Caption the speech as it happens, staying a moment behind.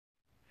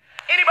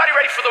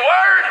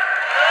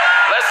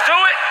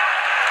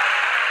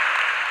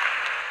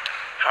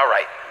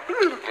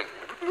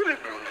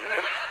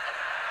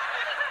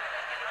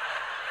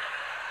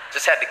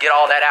had to get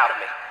all that out of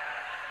me.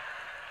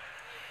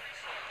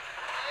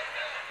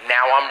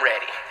 Now I'm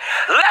ready.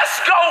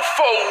 Let's go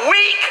for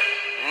week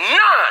 9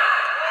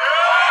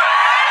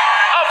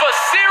 of a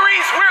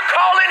series we're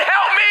calling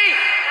Help Me.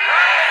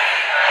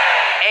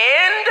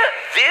 And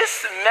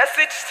this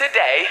message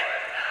today,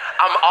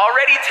 I'm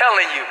already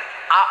telling you,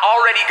 I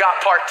already got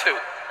part 2.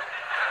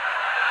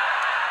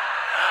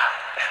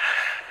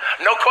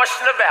 No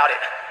question about it.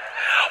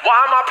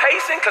 Why am I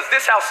pacing? Because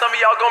this is how some of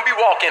y'all gonna be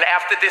walking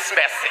after this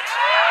message.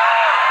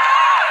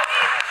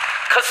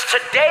 Because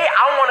today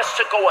I want us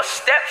to go a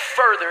step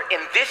further in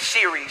this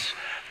series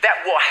that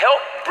will help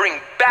bring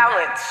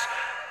balance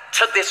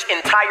to this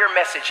entire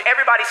message.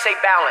 Everybody say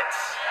balance.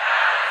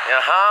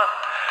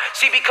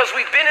 See, because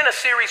we've been in a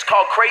series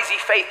called Crazy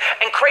Faith.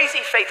 And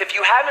crazy faith, if you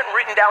haven't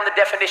written down the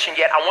definition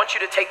yet, I want you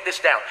to take this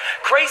down.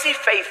 Crazy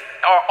faith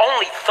are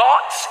only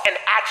thoughts and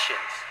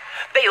actions.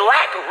 They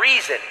lack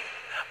reason,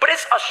 but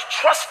it's us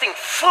trusting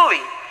fully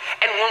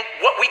in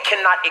what we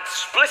cannot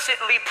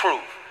explicitly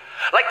prove.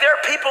 Like there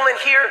are people in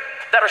here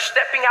that are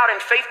stepping out in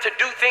faith to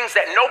do things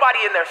that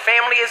nobody in their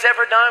family has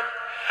ever done.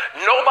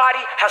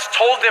 Nobody has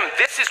told them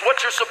this is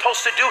what you're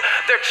supposed to do.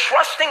 They're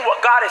trusting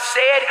what God has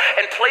said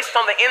and placed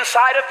on the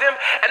inside of them,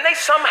 and they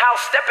somehow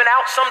stepping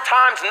out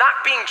sometimes not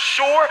being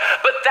sure,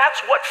 but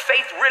that's what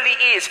faith really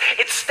is.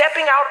 It's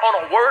stepping out on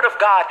a word of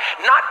God,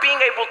 not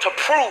being able to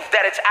prove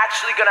that it's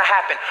actually going to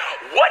happen.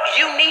 What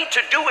you need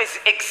to do is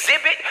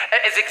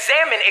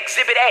examine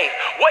Exhibit A.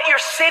 What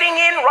you're sitting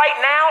in right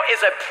now is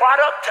a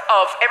product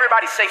of,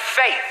 everybody say,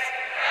 faith.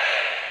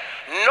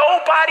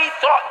 Nobody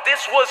thought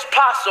this was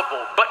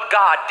possible, but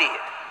God did.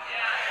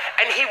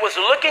 And he was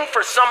looking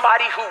for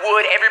somebody who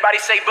would, everybody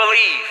say,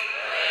 believe.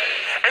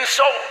 And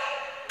so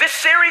this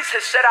series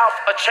has set out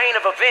a chain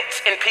of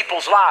events in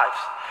people's lives.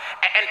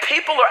 And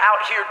people are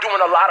out here doing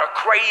a lot of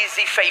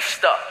crazy faith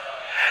stuff.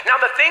 Now,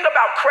 the thing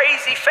about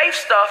crazy faith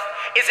stuff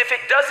is if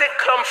it doesn't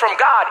come from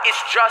God,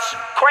 it's just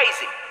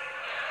crazy.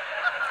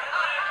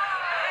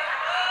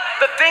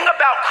 The thing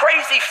about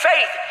crazy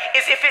faith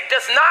is if it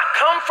does not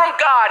come from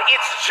God,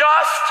 it's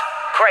just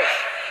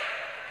crazy.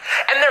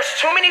 And there's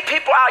too many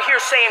people out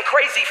here saying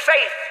crazy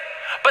faith,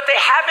 but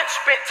they haven't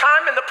spent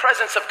time in the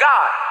presence of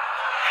God.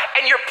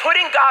 And you're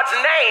putting God's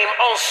name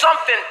on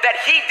something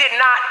that he did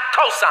not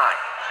co-sign.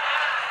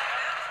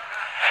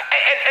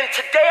 And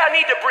today I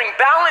need to bring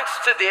balance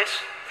to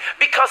this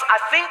because I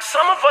think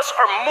some of us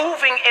are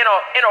moving in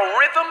a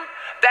rhythm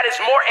that is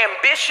more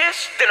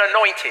ambitious than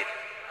anointed.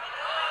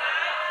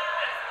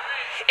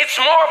 It's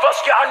more of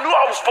us, I knew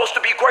I was supposed to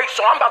be great,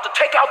 so I'm about to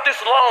take out this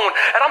loan,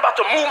 and I'm about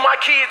to move my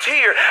kids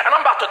here, and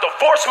I'm about to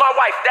divorce my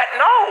wife. That's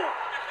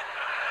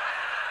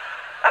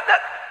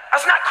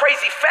not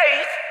crazy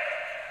faith.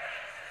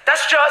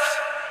 That's just.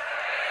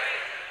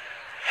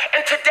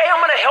 And today I'm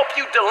going to help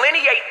you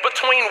delineate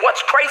between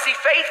what's crazy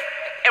faith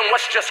and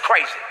what's just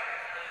crazy.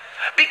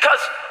 Because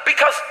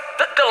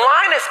the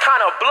line is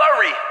kind of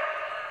blurry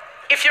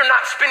if you're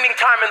not spending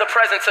time in the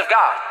presence of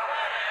God.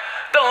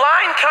 The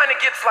line kind of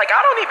gets like, I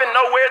don't even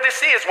know where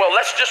this is. Well,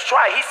 let's just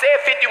try. He said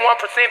 51%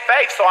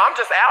 faith, so I'm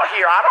just out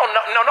here. I don't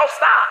know. No,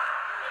 stop.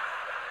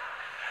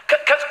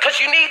 Because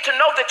you need to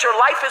know that your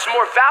life is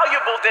more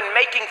valuable than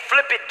making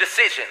flippant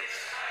decisions.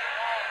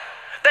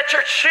 That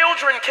your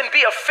children can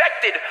be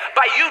affected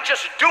by you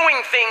just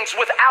doing things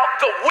without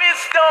the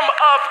wisdom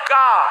of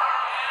God.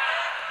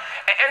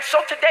 And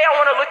so today I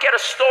want to look at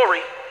a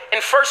story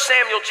in 1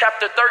 Samuel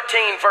chapter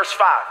 13, verse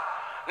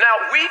 5.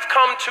 Now, we've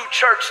come to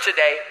church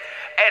today.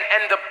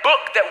 And the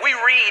book that we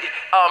read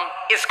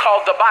is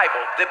called the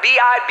Bible, the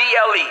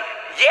Bible.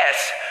 Yes,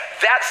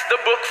 that's the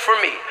book for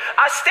me.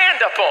 I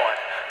stand up on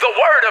the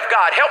Word of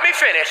God. Help me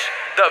finish.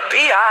 The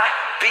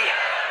Bible.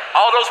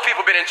 All those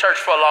people been in church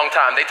for a long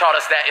time. They taught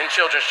us that in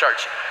children's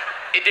church.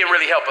 It didn't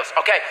really help us.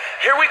 Okay,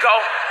 here we go.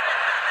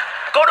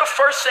 Go to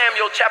 1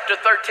 Samuel chapter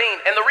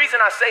 13. And the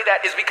reason I say that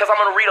is because I'm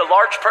going to read a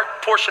large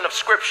portion of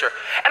scripture.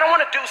 And I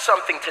want to do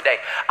something today.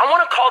 I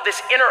want to call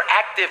this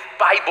interactive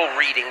Bible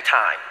reading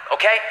time.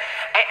 Okay?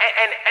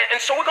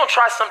 And so we're going to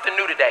try something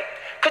new today.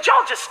 Could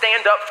y'all just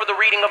stand up for the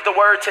reading of the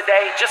word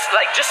today? Just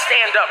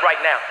stand up right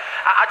now.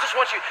 I just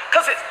want you,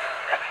 because it's,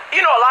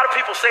 you know, a lot of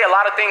people say a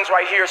lot of things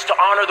right here is to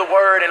honor the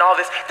word and all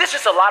this. This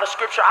is a lot of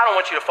scripture. I don't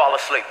want you to fall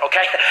asleep,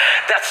 okay?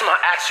 That's my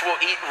actual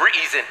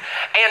reason.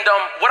 And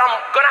what I'm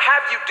going to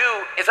have you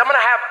do is I'm going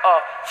to have a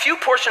few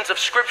portions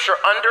of scripture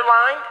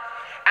underlined,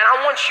 and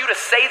I want you to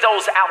say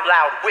those out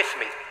loud with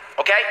me,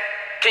 okay?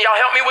 Can y'all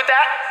help me with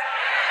that?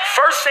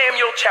 1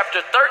 Samuel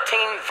chapter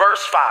 13,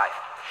 verse 5.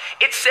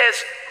 It says,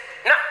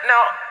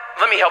 now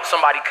let me help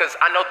somebody because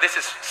I know this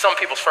is some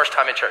people's first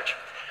time in church.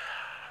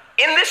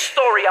 In this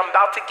story I'm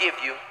about to give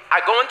you, I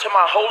go into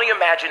my holy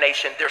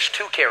imagination. There's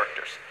two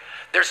characters.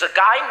 There's a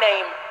guy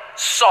named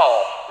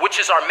Saul, which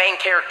is our main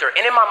character.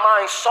 And in my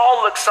mind,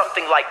 Saul looks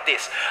something like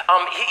this.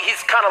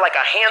 He's kind of like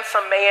a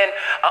handsome man,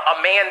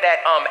 a man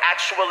that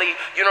actually,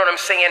 you know what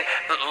I'm saying,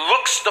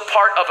 looks the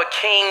part of a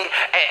king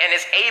and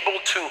is able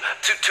to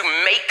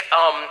make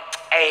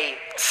a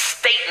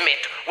statement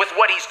with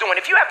what he's doing.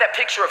 If you have that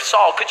picture of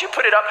Saul, could you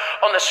put it up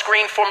on the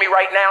screen for me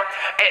right now?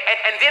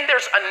 And then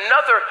there's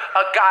another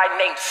guy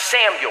named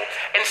Samuel.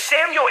 And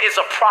Samuel is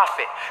a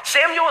prophet.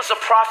 Samuel is a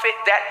prophet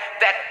that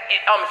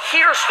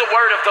hears the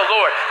word of the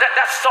Lord.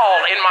 That's Saul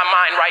in my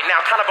mind right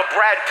now, kind of a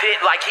Brad Pitt,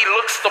 like he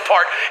looks the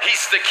part,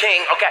 he's the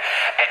king, okay?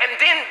 And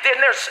then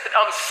there's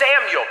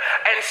Samuel.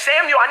 And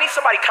Samuel, I need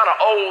somebody kind of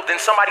old and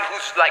somebody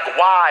who's like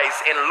wise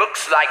and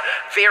looks like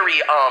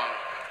very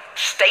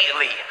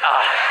stately.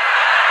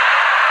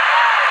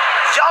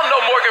 Y'all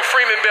know Morgan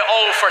Freeman been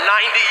old for 90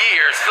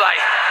 years, like.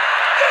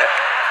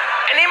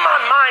 And in my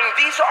mind,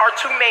 these are our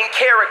two main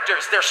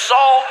characters. There's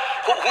Saul,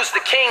 who's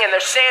the king, and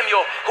there's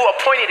Samuel, who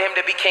appointed him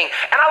to be king.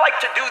 And I like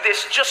to do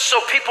this just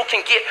so people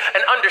can get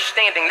an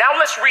understanding. Now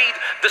let's read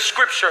the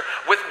scripture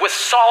with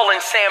Saul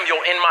and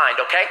Samuel in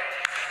mind, okay?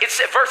 It's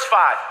at verse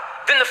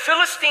 5. Then the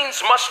Philistines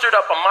mustered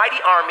up a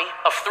mighty army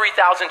of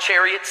 3,000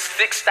 chariots,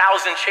 6,000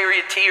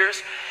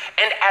 charioteers,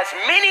 and as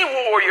many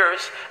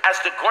warriors as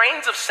the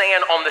grains of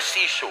sand on the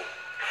seashore.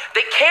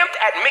 They camped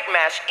at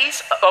Michmash,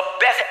 east of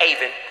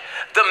Beth-aven.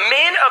 The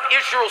men of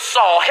Israel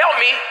saw, help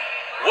me,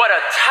 what a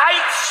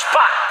tight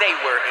spot they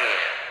were in.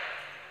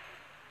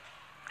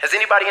 Has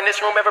anybody in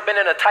this room ever been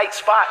in a tight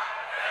spot?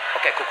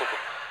 Okay, cool.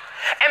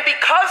 And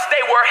because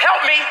they were,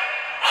 help me,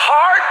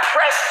 hard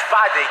pressed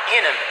by the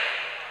enemy,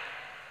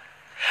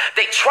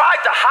 they tried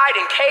to hide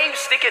in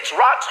caves, thickets,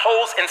 rocks,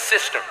 holes, and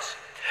cisterns.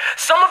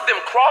 Some of them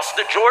crossed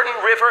the Jordan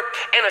River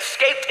and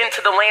escaped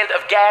into the land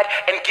of Gad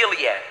and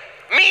Gilead.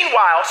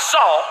 Meanwhile,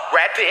 Saul,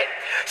 Brad Pitt,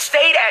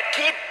 stayed at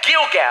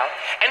Gilgal,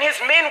 and his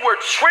men were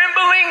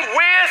trembling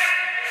with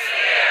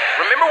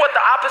fear. Remember what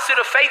the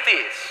opposite of faith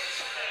is?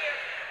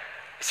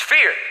 It's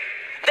fear.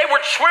 They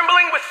were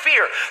trembling with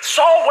fear.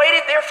 Saul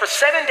waited there for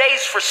 7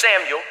 days for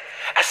Samuel,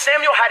 as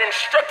Samuel had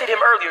instructed him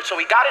earlier. So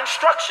he got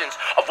instructions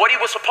of what he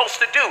was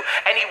supposed to do,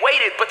 and he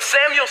waited, but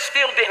Samuel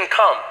still didn't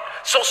come.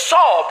 So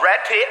Saul,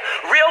 Brad Pitt,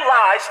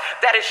 realized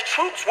that his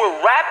troops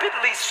were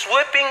rapidly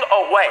slipping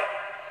away.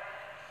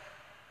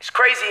 It's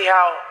crazy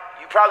how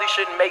you probably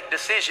shouldn't make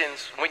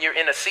decisions when you're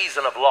in a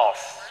season of loss,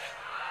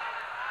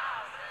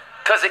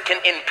 because it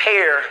can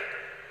impair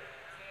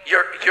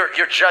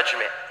your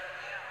judgment.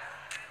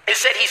 It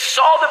said he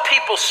saw the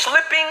people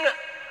slipping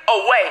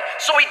away,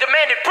 so he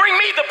demanded, bring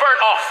me the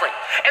burnt offering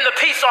and the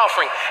peace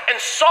offering. And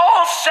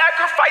Saul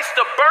sacrificed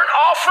the burnt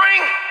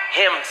offering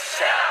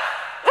himself.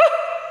 Woo!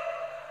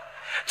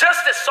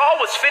 Just as Saul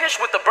was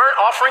finished with the burnt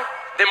offering,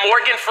 then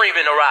Morgan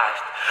Freeman arrived.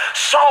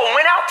 Saul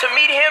went out to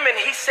meet him and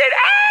he said,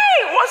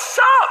 hey, what's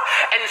up?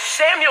 And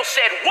Samuel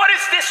said, what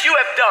is this you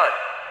have done?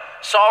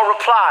 Saul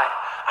replied,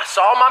 I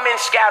saw my men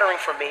scattering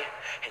from me,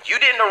 and you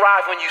didn't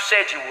arrive when you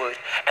said you would.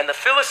 And the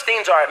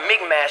Philistines are at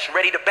Michmash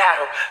ready to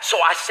battle.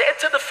 So I said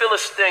to the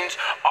Philistines,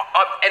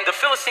 and the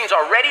Philistines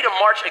are ready to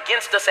march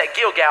against us at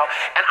Gilgal,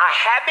 and I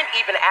haven't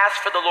even asked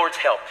for the Lord's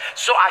help.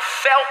 So I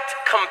felt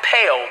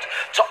compelled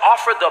to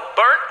offer the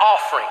burnt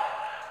offering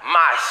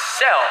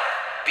myself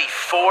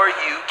before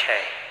you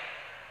came.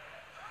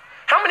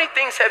 How many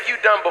things have you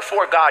done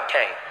before God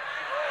came?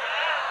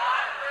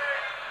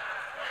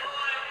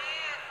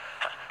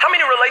 How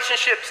many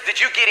relationships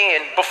did you get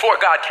in before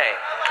God came?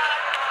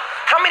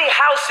 How many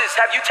houses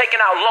have you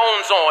taken out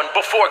loans on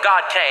before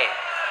God came?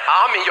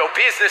 I'm in your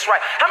business,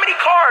 right? How many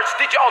cars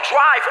did y'all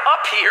drive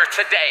up here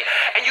today?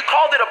 And you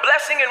called it a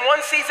blessing in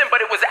one season, but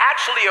it was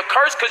actually a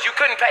curse because you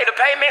couldn't pay the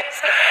payments.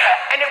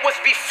 And it was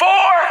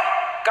before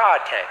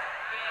God came.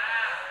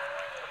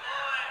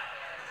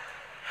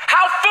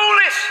 How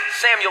foolish,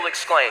 Samuel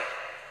exclaimed.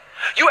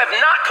 You have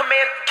not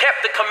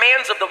kept the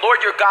commands of the Lord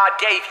your God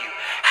gave you.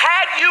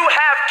 Had you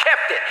have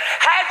kept it,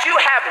 had you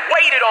have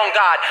waited on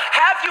God,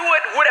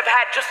 would have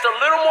had just a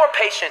little more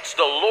patience,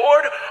 the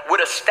Lord would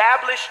have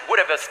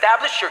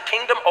established your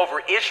kingdom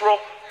over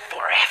Israel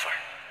forever.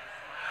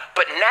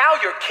 But now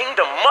your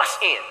kingdom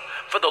must end,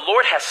 for the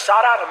Lord has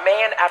sought out a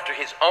man after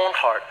his own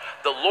heart.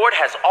 The Lord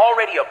has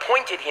already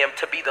appointed him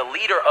to be the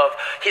leader of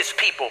his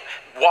people,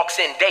 walks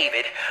in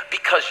David,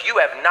 because you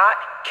have not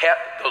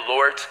kept the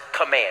Lord's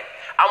command.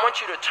 I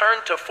want you to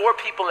turn to 4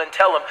 people and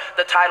tell them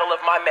the title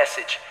of my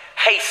message,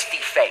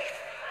 Hasty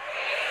Faith.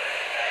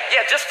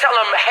 Yeah, just tell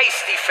them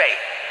hasty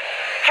faith.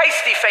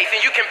 Hasty faith,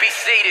 and you can be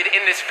seated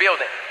in this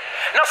building.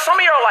 Now, some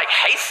of you are like,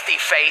 hasty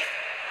faith?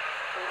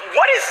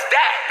 What is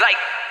that? Like,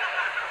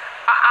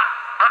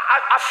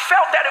 I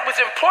felt that it was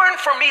important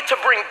for me to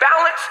bring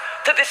balance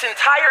to this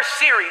entire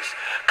series,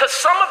 because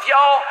some of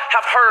y'all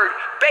have heard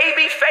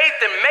baby faith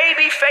and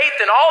maybe faith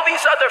and all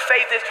these other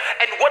faiths,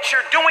 and what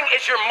you're doing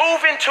is you're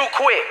moving too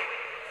quick.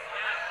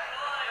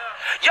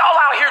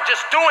 Y'all out here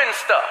just doing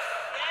stuff.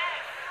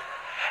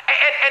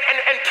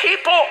 And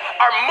people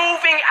are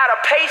moving at a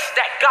pace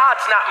that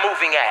God's not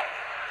moving at.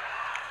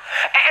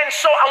 And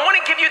so I want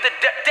to give you the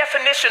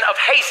definition of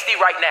hasty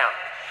right now.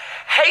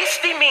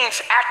 Hasty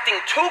means acting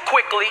too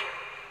quickly,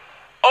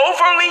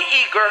 overly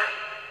eager,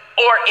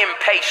 or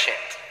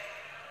impatient.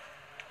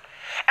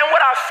 And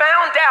what I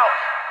found out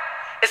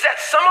is that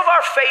some of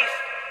our faith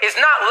is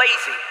not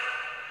lazy.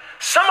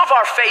 Some of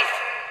our faith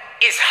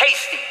is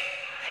hasty.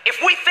 If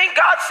we think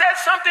God said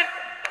something,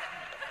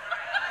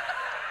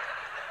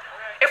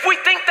 if we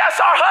think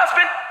that's our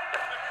husband,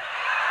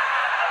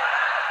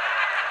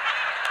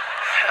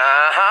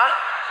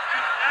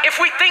 if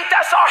we think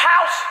that's our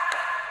house,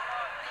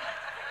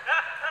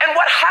 and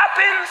what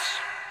happens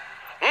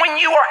when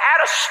you are at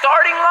a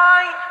starting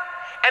line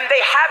and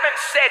they haven't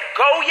said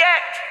go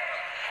yet,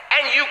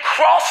 and you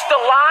cross the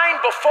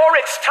line before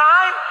it's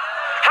time?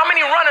 How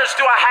many runners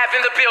do I have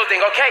in the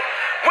building, okay?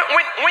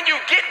 When you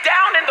get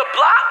down in the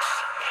blocks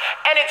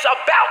and it's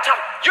about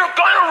time, you're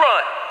gonna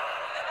run.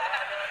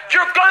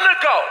 You're gonna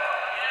go.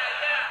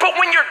 But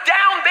when you're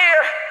down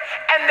there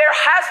and there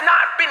has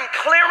not been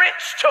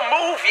clearance to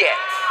move yet,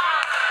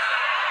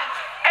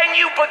 and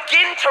you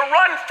begin to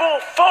run full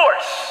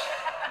force,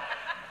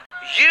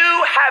 you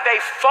have a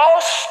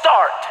false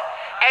start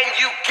and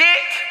you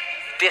get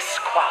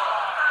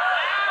disqualified.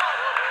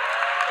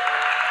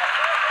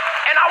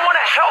 And I want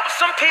to help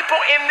some people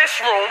in this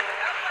room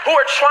who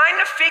are trying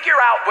to figure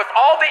out, with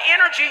all the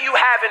energy you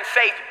have in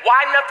faith,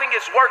 why nothing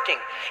is working.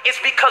 It's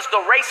because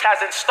the race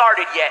hasn't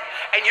started yet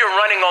and you're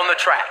running on the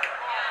track.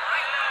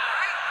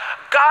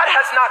 God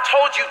has not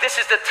told you this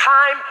is the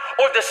time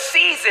or the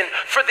season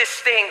for this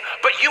thing,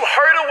 but you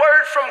heard a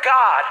word from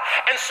God,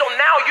 and so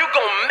now you're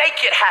going to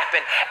make it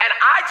happen. And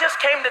I just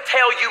came to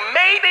tell you,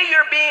 maybe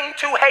you're being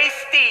too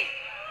hasty.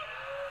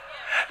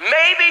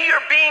 Maybe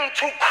you're being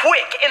too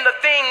quick in the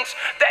things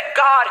that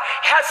God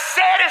has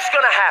said is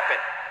going to happen.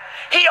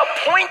 He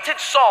appointed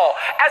Saul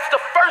as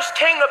the first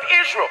king of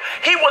Israel.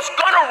 He was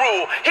going to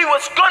rule. He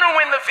was going to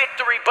win the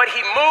victory, but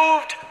he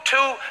moved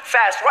too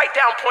fast. Write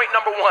down point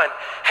number 1.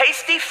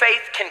 Hasty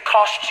faith can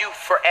cost you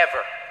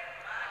forever.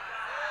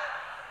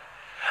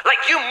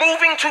 Like, you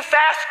moving too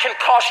fast can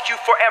cost you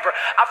forever.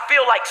 I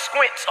feel like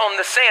Squints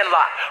on the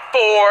Sandlot.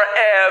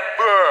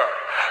 Forever.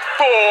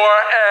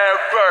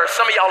 Forever.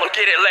 Some of y'all will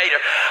get it later.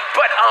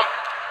 But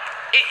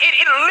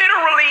it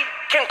literally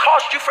can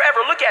cost you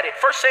forever. Look at it.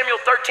 1 Samuel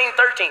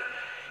 13:13.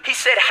 He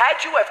said,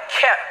 had you have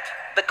kept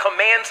the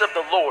commands of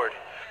the Lord,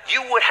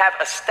 you would have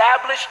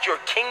established your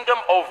kingdom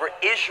over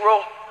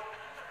Israel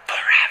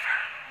forever.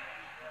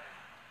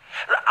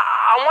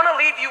 I want to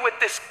leave you with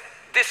this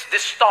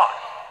thought.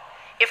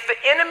 If the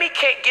enemy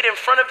can't get in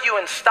front of you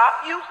and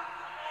stop you,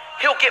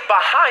 he'll get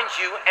behind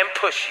you and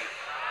push you.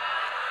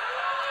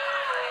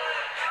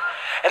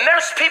 And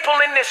there's people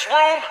in this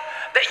room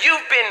that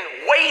you've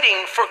been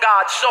waiting for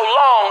God so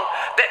long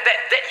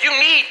that you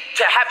need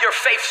to have your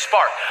faith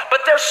spark.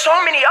 But there's so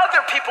many other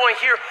people in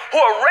here who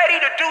are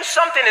ready to do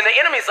something, and the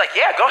enemy's like,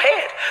 yeah, go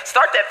ahead,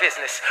 start that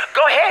business.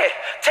 Go ahead,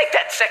 take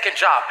that second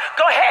job.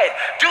 Go ahead,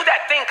 do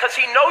that thing, because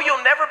he know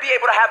you'll never be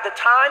able to have the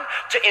time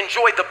to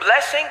enjoy the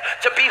blessing,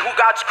 to be who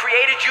God's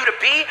created you to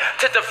be,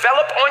 to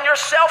develop on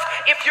yourself,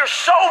 if you're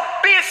so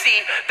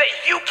busy that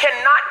you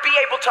cannot be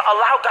able to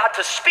allow God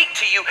to speak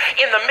to you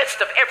in the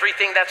midst of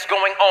everything that's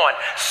going on.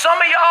 Some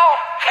of y'all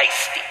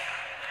hasty.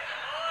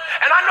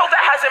 And I know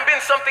that hasn't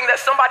been something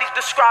that somebody's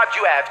described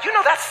you as. You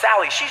know, that's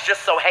Sally. She's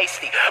just so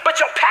hasty.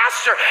 But your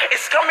pastor is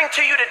coming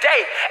to you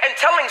today and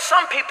telling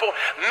some people,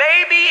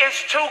 maybe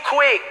it's too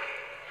quick.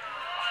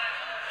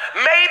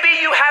 Maybe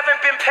you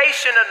haven't been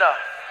patient enough.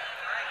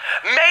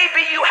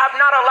 Maybe you have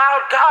not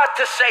allowed God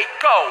to say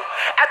go.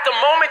 At the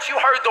moment you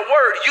heard the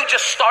word, you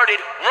just started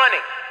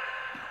running.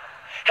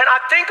 And I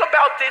think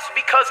about this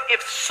because if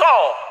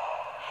Saul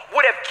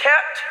would have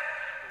kept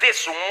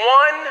this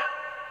one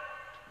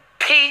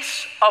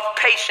piece of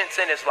patience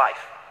in his life,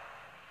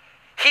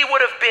 he would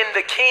have been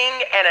the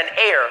king and an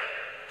heir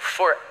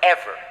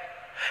forever.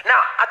 Now,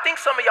 I think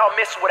some of y'all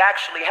missed what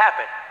actually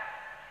happened.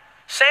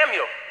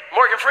 Samuel,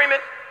 Morgan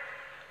Freeman,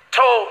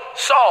 told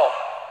Saul,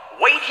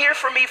 wait here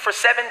for me for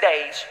 7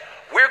 days.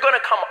 We're going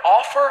to come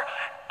offer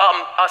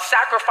a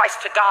sacrifice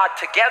to God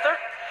together,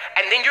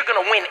 and then you're going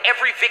to win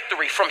every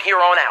victory from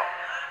here on out.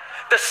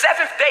 The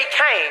 7th day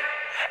came,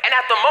 and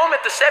at the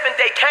moment the 7th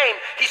day came,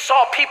 he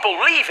saw people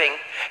leaving.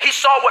 He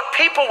saw what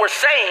people were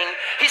saying.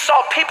 He saw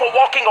people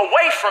walking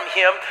away from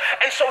him,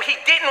 and so he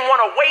didn't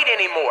want to wait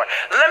anymore.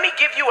 Let me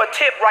give you a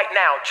tip right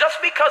now. Just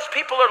because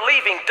people are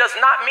leaving does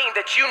not mean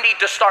that you need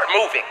to start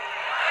moving.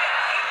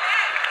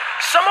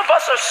 Some of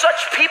us are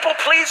such people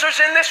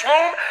pleasers in this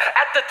room.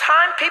 At the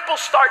time people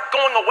start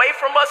going away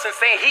from us and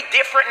saying he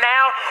different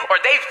now or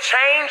they've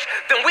changed,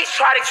 then we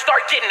try to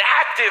start getting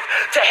active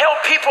to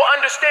help people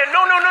understand,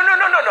 no.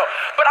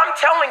 But I'm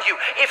telling you,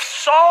 if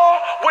Saul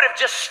would have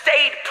just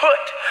stayed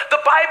put, the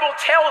Bible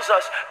tells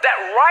us that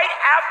right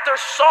after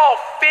Saul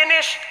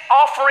finished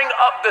offering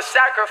up the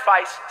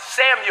sacrifice,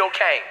 Samuel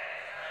came.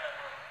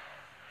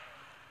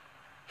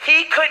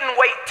 He couldn't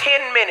wait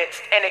 10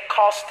 minutes and it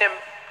cost him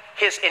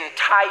his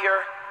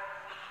entire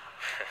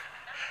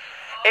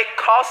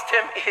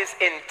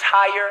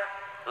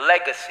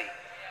legacy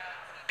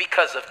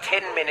because of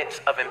 10 minutes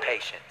of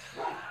impatience.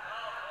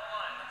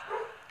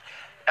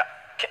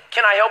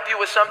 Can I help you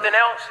with something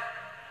else?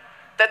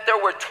 That there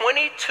were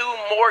 22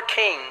 more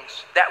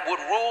kings that would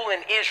rule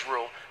in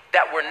Israel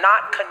that were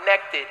not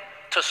connected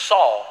to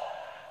Saul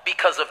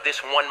because of this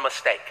one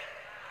mistake.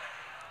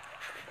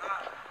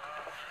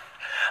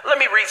 Let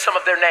me read some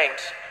of their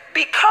names.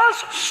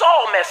 Because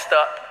Saul messed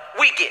up,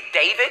 we get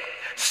David,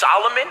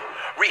 Solomon,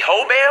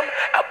 Rehoboam,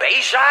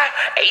 Abijah,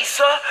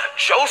 Asa,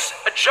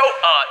 Jehoshaphat,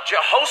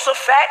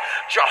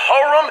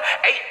 Jehoram.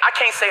 I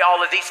can't say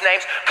all of these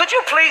names. Could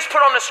you please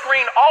put on the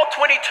screen all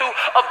 22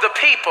 of the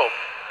people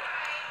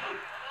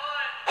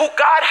who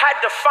God had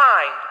to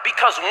find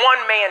because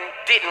one man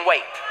didn't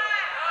wait?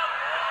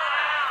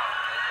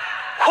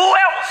 Who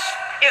else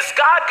is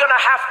God gonna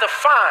have to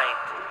find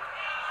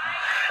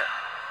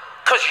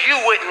because you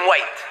wouldn't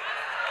wait?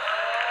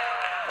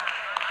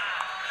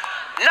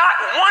 Not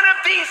one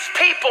of these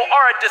people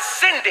are a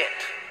descendant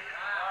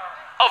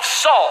of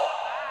Saul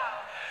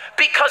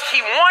because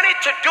he wanted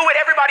to do it,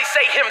 everybody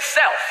say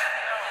himself.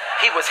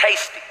 He was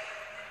hasty.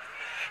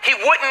 He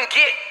wouldn't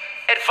get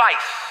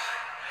advice.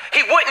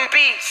 He wouldn't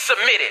be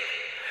submitted.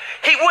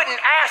 He wouldn't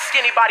ask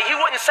anybody. He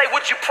wouldn't say,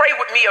 would you pray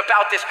with me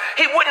about this?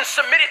 He wouldn't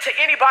submit it to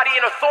anybody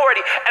in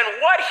authority. And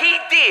what he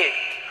did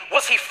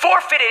was he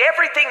forfeited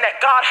everything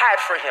that God had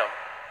for him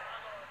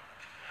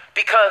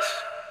because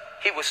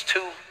he was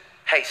too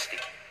hasty.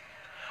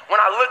 When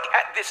I look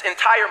at this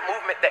entire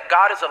movement that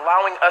God is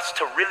allowing us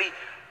to really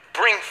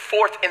bring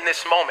forth in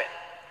this moment,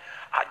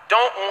 I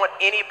don't want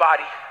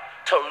anybody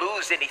to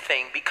lose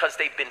anything because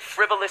they've been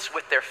frivolous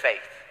with their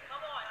faith.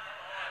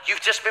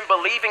 You've just been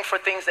believing for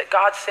things that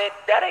God said,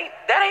 that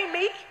ain't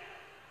me.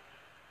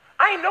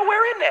 I ain't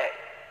nowhere in that.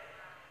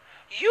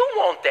 You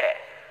want that.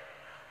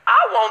 I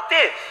want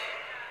this.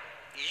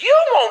 You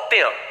want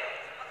them.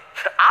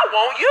 I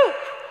want you.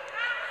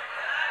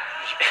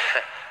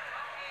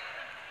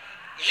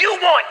 You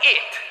want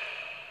it.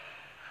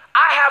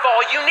 I have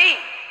all you need.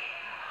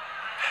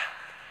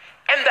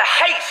 And the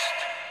haste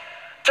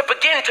to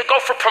begin to go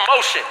for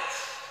promotions.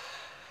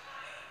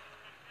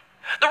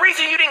 The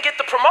reason you didn't get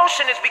the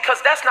promotion is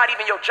because that's not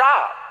even your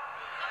job.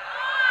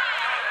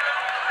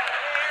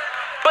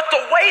 But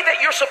the way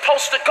that you're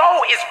supposed to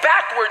go is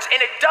backwards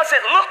and it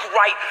doesn't look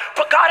right.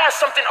 But God has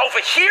something over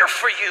here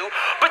for you.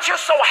 But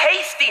you're so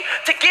hasty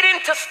to get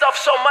into stuff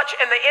so much.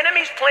 And the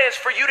enemy's plan is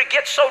for you to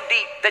get so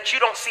deep that you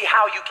don't see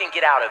how you can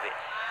get out of it.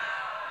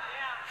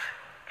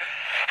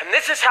 And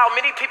this is how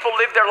many people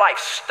live their life,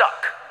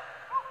 stuck.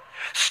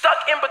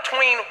 Stuck in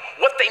between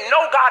what they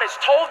know God has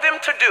told them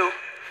to do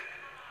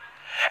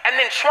and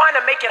then trying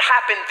to make it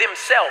happen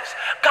themselves.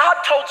 God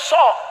told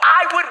Saul,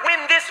 I would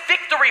win this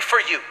victory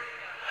for you.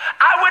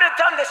 I would have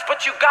done this,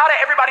 but you gotta,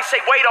 everybody say,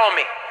 wait on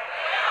me.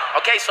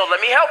 Okay, so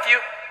let me help you.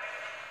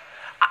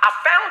 I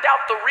found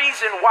out the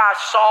reason why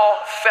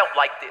Saul felt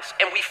like this,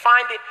 and we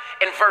find it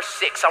in verse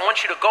 6. I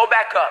want you to go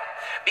back up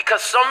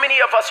because so many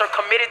of us are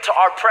committed to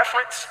our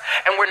preference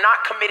and we're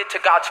not committed to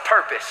God's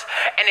purpose.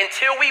 And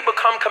until we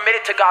become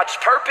committed to God's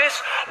purpose,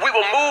 we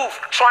will move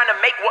trying to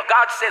make what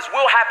God says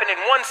will happen in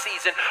one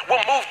season.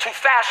 We'll move too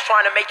fast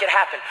trying to make it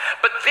happen.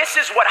 But this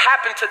is what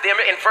happened to them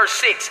in verse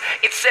 6.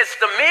 It says,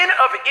 the men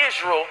of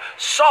Israel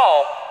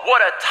saw what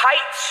a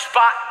tight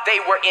spot they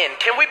were in.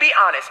 Can we be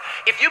honest?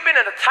 If you've been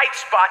in a tight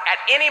spot at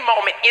any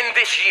moment in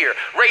this year,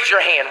 raise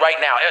your hand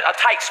right now. A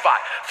tight spot.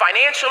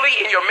 Financially,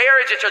 in your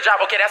marriage, at your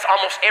job. Okay, that's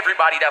almost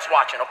everybody that's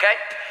watching, okay?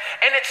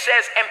 And it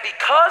says, and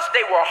because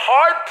they were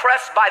hard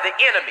pressed by the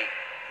enemy,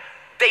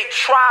 they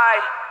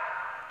tried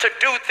to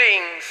do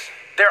things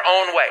their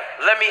own way.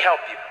 Let me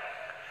help you.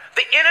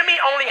 The enemy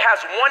only has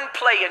one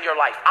play in your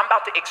life. I'm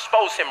about to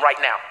expose him right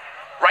now.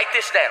 Write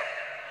this down.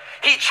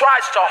 He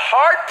tries to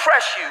hard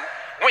press you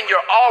when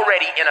you're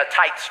already in a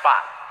tight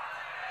spot.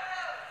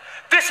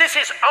 This is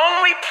his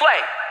only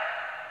play.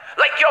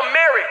 Like your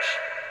marriage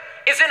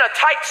is in a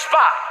tight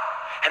spot.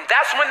 And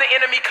that's when the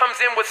enemy comes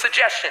in with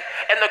suggestion.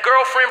 And the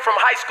girlfriend from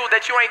high school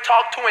that you ain't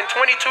talked to in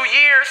 22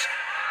 years,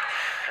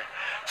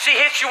 she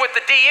hits you with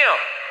the DM.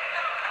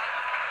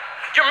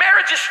 Your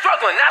marriage is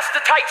struggling. That's the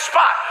tight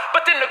spot.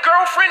 But then the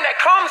girlfriend that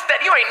comes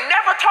that you ain't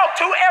never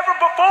talked to ever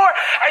before,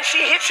 and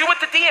she hits you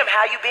with the DM.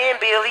 How you been,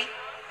 Billy?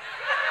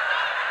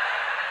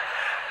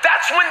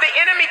 That's when the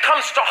enemy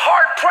comes to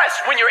hard press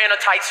when you're in a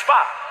tight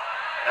spot.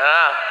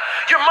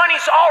 Your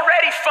money's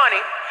already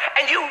funny,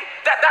 and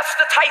that's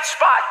the tight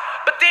spot.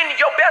 But then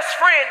your best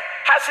friend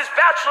has his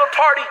bachelor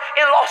party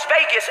in Las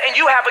Vegas, and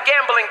you have a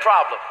gambling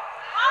problem.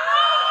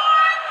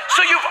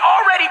 So you've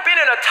already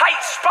been in a tight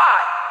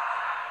spot.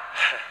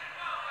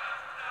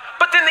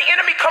 But then the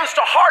enemy comes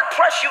to hard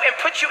press you and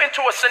put you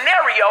into a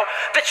scenario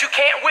that you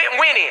can't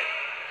win in.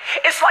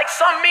 It's like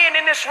some men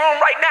in this room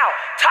right now,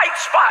 tight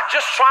spot,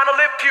 just trying to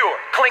live pure.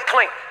 Clink,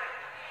 clink.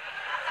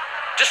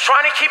 Just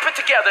trying to keep it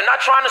together, not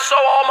trying to sow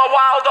all my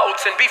wild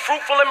oats and be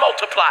fruitful and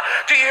multiply.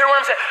 Do you hear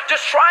what I'm saying?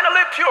 Just trying to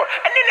live pure.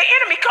 And then the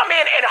enemy come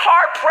in and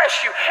hard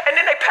press you. And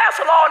then they pass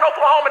a law in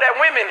Oklahoma that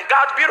women,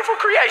 God's beautiful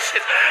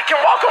creations, can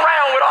walk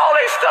around with all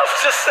their stuff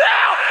just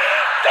out.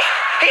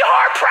 He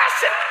hard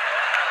pressing.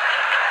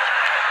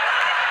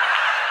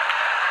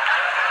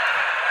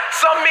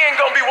 Some men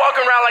gonna be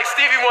walking around like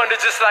Stevie Wonder,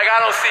 just like, I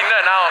don't see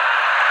nothing.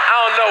 I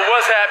don't know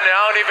what's happening.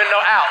 I don't even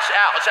know. Ouch,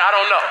 ouch. I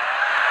don't know.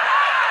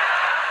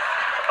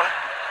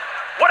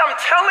 What I'm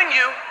telling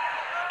you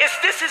is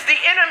this is the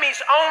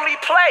enemy's only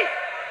play.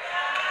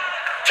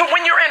 To to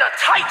when you're in a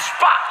tight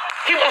spot,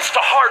 he wants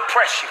to hard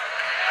press you.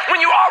 When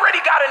you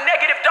already got a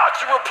negative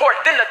doctor report,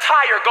 then the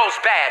tire goes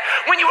bad.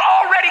 When you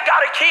already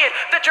got a kid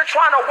that you're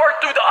trying to work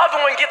through, the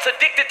other one gets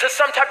addicted to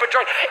some type of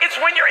drug. It's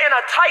when you're in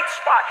a tight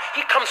spot,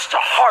 he comes to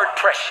hard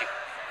press you.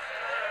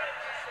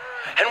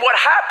 And what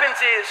happens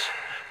is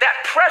that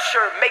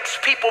pressure makes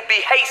people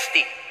be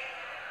hasty.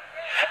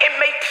 It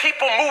makes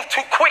people move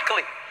too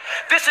quickly.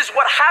 This is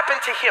what happened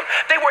to him.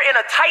 They were in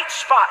a tight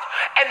spot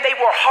and they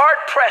were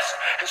hard pressed.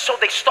 And so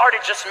they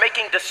started just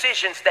making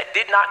decisions that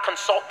did not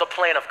consult the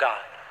plan of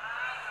God.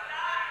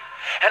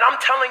 And I'm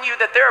telling you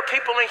that there are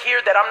people in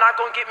here that I'm not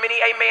going to get many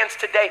amens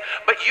today,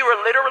 but you are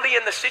literally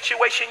in the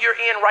situation you're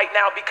in right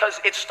now because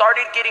it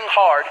started getting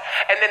hard,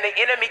 and then the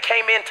enemy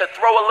came in to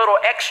throw a little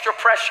extra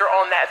pressure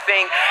on that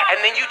thing, and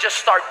then you just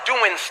start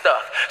doing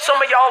stuff. Some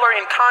of y'all are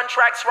in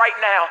contracts right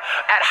now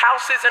at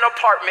houses and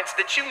apartments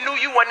that you knew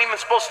you weren't even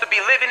supposed to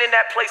be living in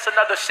that place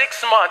another 6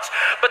 months,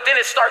 but then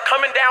it started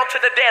coming down to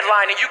the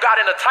deadline, and you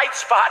got in a tight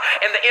spot,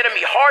 and the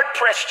enemy hard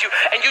pressed you,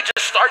 and you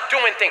just start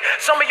doing things.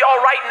 Some of y'all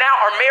right now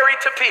are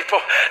married to people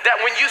that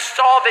when you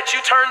saw that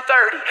you turned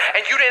 30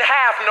 and you didn't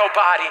have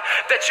nobody,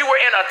 that you were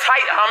in a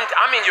tight,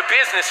 I'm in your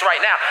business right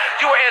now,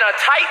 you were in a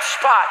tight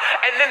spot,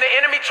 and then the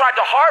enemy tried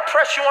to hard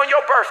press you on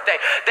your birthday,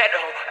 that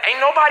ain't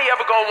nobody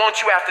ever gonna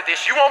want you after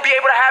this, you won't be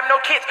able to have no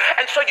kids,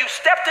 and so you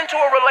stepped into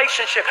a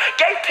relationship,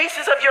 gave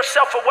pieces of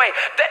yourself away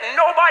that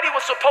nobody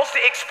was supposed to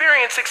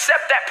experience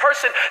except that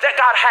person that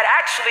God had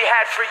actually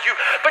had for you,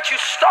 but you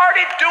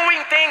started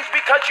doing things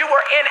because you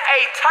were in a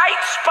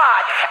tight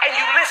spot, and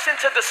you listened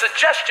to the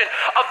suggestion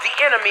of the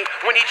enemy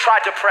when he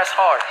tried to press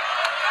hard.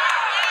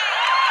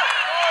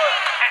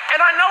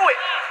 And I know it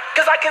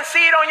because I can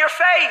see it on your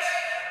face.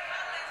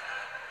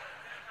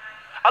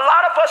 A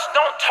lot of us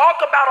don't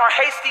talk about our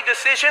hasty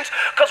decisions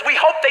because we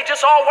hope they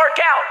just all work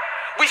out.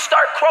 We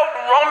start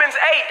quoting Romans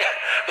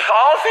 8.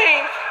 All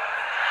things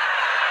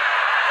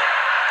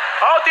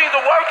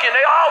are working.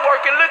 They all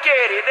working. Look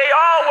at it. They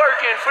all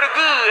working for the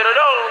good of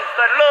those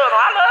that love them.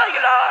 I love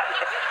you,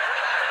 Lord.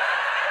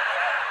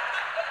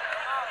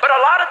 But a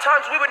lot of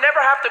times we would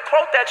never have to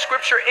quote that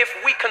scripture if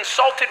we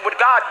consulted with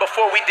God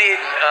before we did.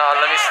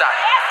 Let me stop.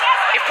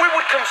 If we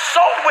would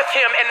consult with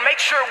him and make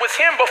sure it was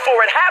him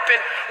before it happened,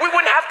 we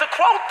wouldn't have to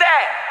quote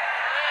that.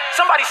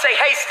 Somebody say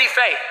hasty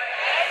faith.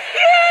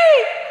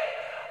 Yay!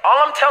 All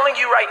I'm telling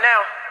you right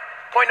now,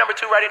 point number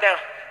 2, write it down.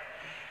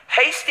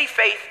 Hasty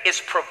faith is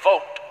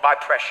provoked by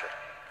pressure.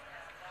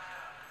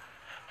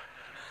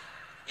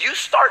 You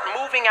start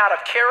moving out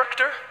of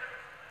character.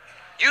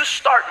 You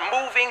start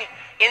moving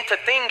into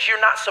things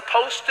you're not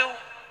supposed to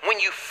when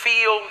you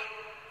feel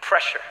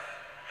pressure.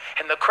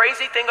 And the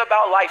crazy thing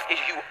about life is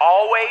you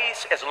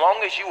always, as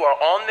long as you are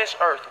on this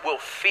earth, will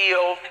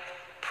feel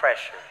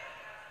pressure.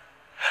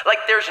 Like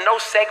there's no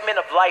segment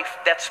of life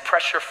that's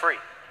pressure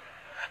free.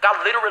 God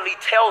literally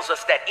tells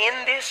us that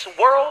in this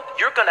world,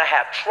 you're gonna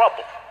have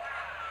trouble.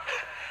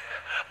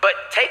 But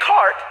take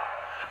heart,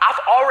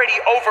 I've already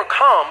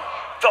overcome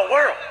the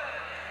world.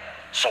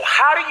 So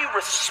how do you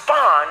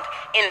respond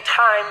in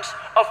times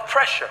of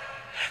pressure?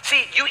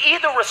 See, you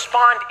either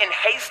respond in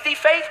hasty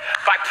faith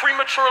by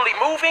prematurely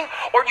moving,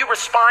 or you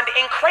respond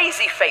in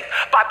crazy faith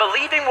by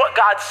believing what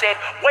God said,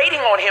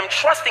 waiting on him,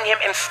 trusting him,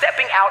 and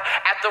stepping out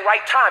at the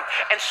right time.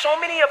 And so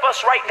many of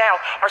us right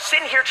now are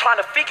sitting here trying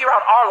to figure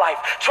out our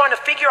life, trying to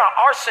figure out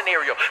our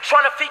scenario,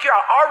 trying to figure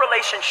out our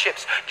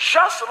relationships,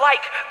 just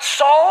like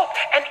Saul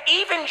and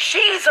even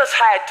Jesus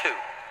had to.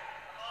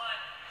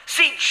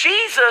 See,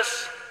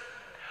 Jesus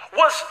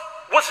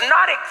was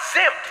not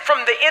exempt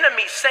from the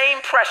enemy's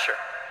same pressure.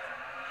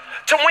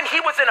 To when he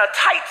was in a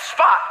tight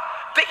spot,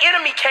 the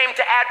enemy came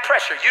to add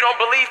pressure. You don't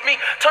believe me?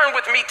 Turn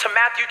with me to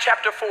Matthew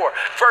chapter 4,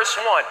 verse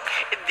 1.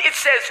 It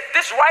says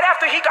this right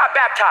after he got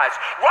baptized,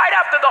 right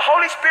after the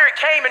Holy Spirit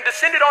came and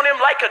descended on him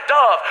like a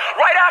dove,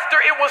 right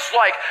after it was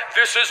like,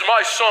 this is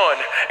my son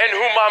in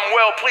whom I'm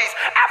well pleased.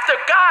 After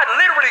God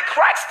literally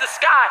cracks the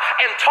sky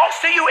and talks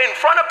to you in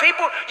front of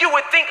people, you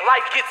would think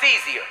life gets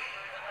easier.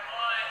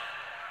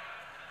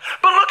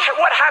 But look at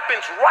what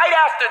happens right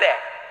after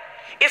that.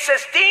 It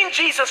says, then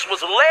Jesus was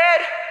led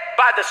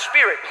by the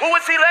Spirit. Who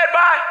was he led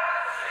by?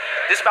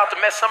 This is about to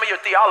mess some of your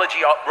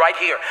theology up right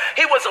here.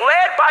 He was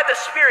led by the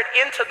Spirit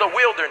into the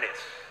wilderness.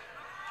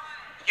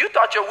 You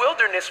thought your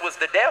wilderness was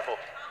the devil.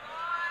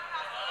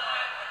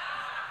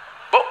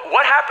 But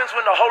what happens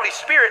when the Holy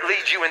Spirit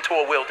leads you into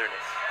a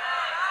wilderness?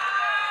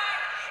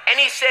 And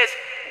he says,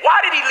 why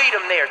did he lead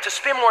him there? To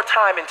spend more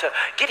time and to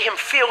get him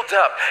filled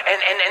up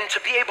and to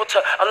be able to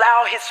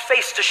allow his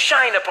face to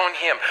shine upon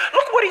him.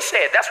 Look what he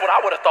said. That's what I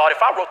would have thought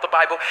if I wrote the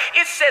Bible.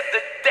 It said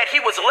that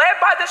he was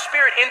led by the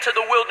Spirit into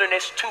the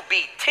wilderness to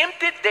be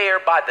tempted there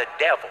by the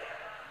devil.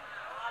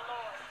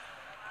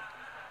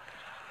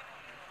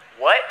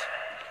 What?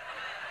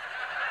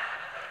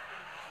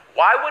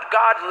 Why would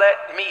God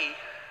let me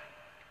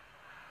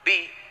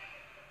be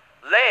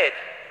led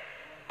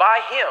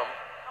by him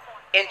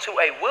into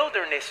a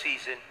wilderness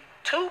season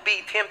to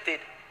be tempted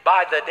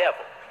by the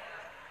devil?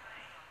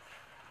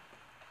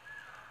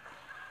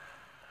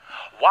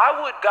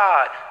 Why would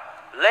God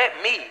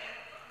let me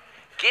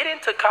get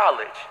into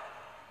college,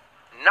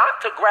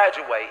 not to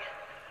graduate,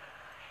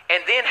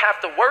 and then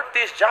have to work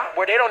this job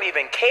where they don't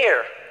even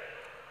care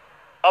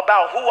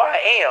about who I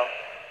am,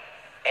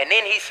 and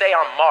then he say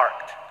I'm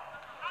marked.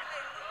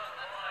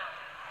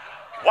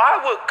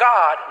 Why would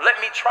God let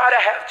me try to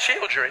have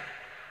children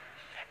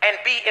and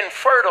be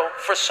infertile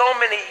for so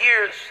many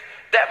years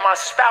that my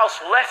spouse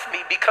left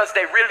me because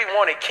they really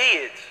wanted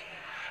kids,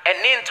 and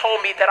then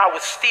told me that I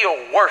was still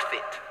worth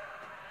it?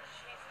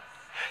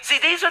 See,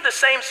 these are the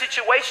same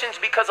situations,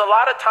 because a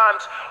lot of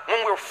times when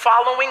we're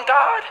following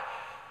God,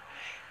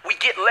 we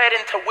get led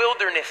into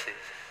wildernesses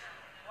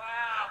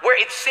where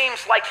it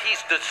seems like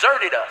he's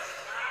deserted us.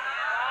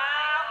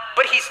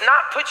 But he's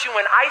not put you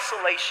in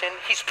isolation,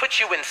 he's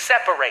put you in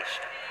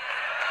separation.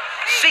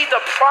 See, the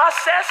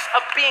process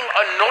of being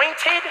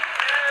anointed,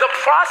 the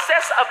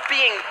process of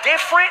being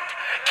different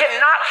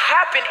cannot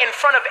happen in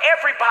front of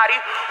everybody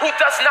who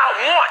does not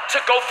want to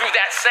go through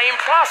that same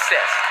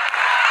process.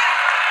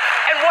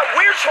 And what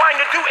we're trying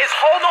to do is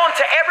hold on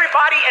to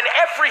everybody and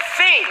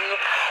everything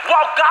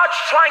while God's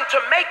trying to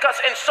make us.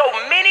 And so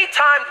many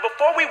times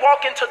before we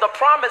walk into the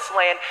promised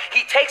land,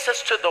 he takes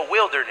us to the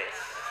wilderness.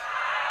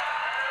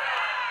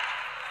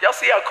 Y'all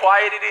see how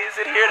quiet it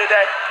is in here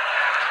today?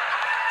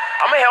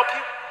 I'm gonna help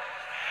you.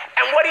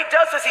 And what he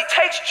does is he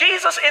takes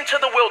Jesus into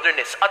the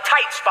wilderness, a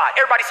tight spot.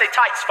 Everybody say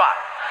tight spot.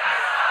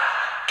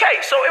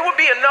 Okay, so it would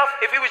be enough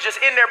if he was just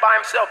in there by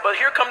himself, but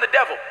here come the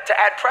devil to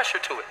add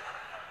pressure to it.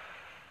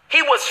 He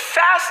was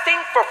fasting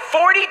for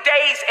 40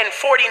 days and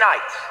 40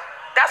 nights.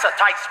 That's a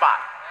tight spot.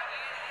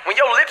 When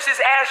your lips is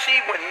ashy,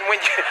 when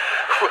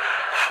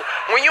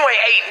you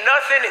ain't ate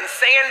nothing and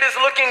sand is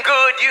looking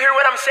good, you hear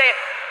what I'm saying?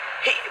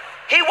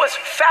 He was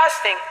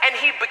fasting and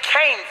he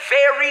became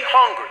very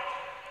hungry.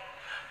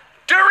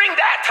 During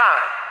that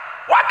time,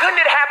 why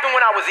couldn't it happen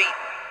when I was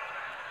eating?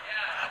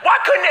 Why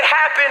couldn't it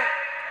happen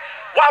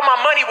while my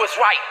money was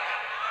right?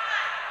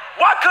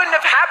 Why couldn't it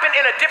have happened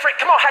in a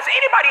different, come on, has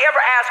anybody ever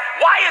asked,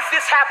 why is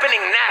this happening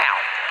now?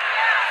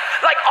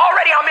 Like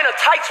already I'm in a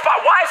tight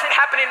spot, why is it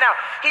happening now?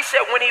 He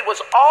said when he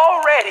was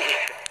already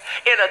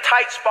in a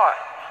tight spot,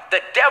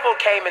 the devil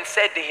came and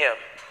said to him,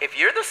 if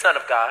you're the Son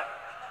of God,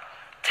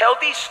 tell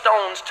these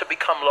stones to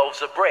become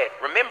loaves of bread.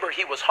 Remember,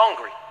 he was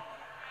hungry.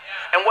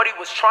 And what he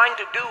was trying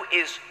to do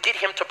is get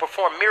him to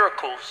perform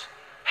miracles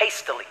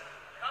hastily.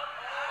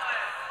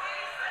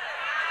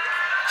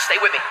 Stay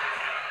with me.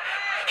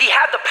 He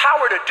had the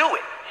power to do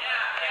it.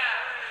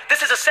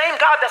 This is the same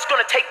God that's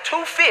going to take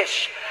 2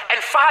 fish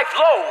and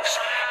 5 loaves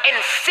and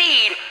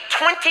feed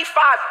 25,000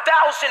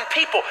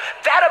 people.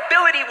 That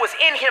ability was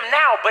in him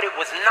now, but it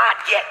was not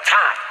yet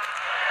time.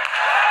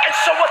 And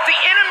so what the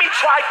enemy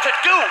tried to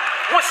do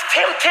was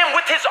tempt him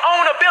with his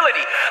own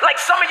ability. Like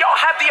some of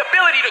y'all have the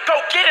ability to go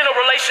get in a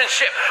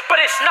relationship, but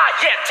it's not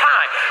yet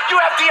time.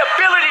 You have the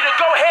ability to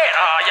go ahead,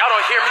 y'all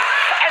don't hear me,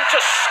 and to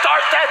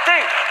start that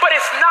thing, but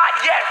it's not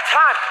yet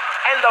time.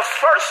 And the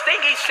first thing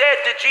he said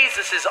to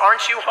Jesus is,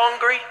 aren't you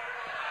hungry?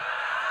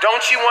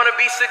 Don't you want to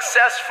be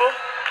successful?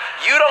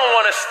 You don't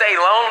want to stay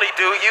lonely,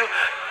 do you?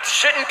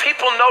 Shouldn't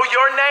people know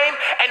your name?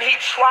 And he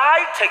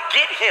tried to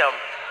get him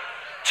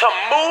to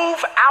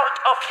move out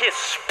of his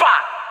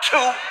spot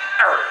to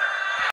earth.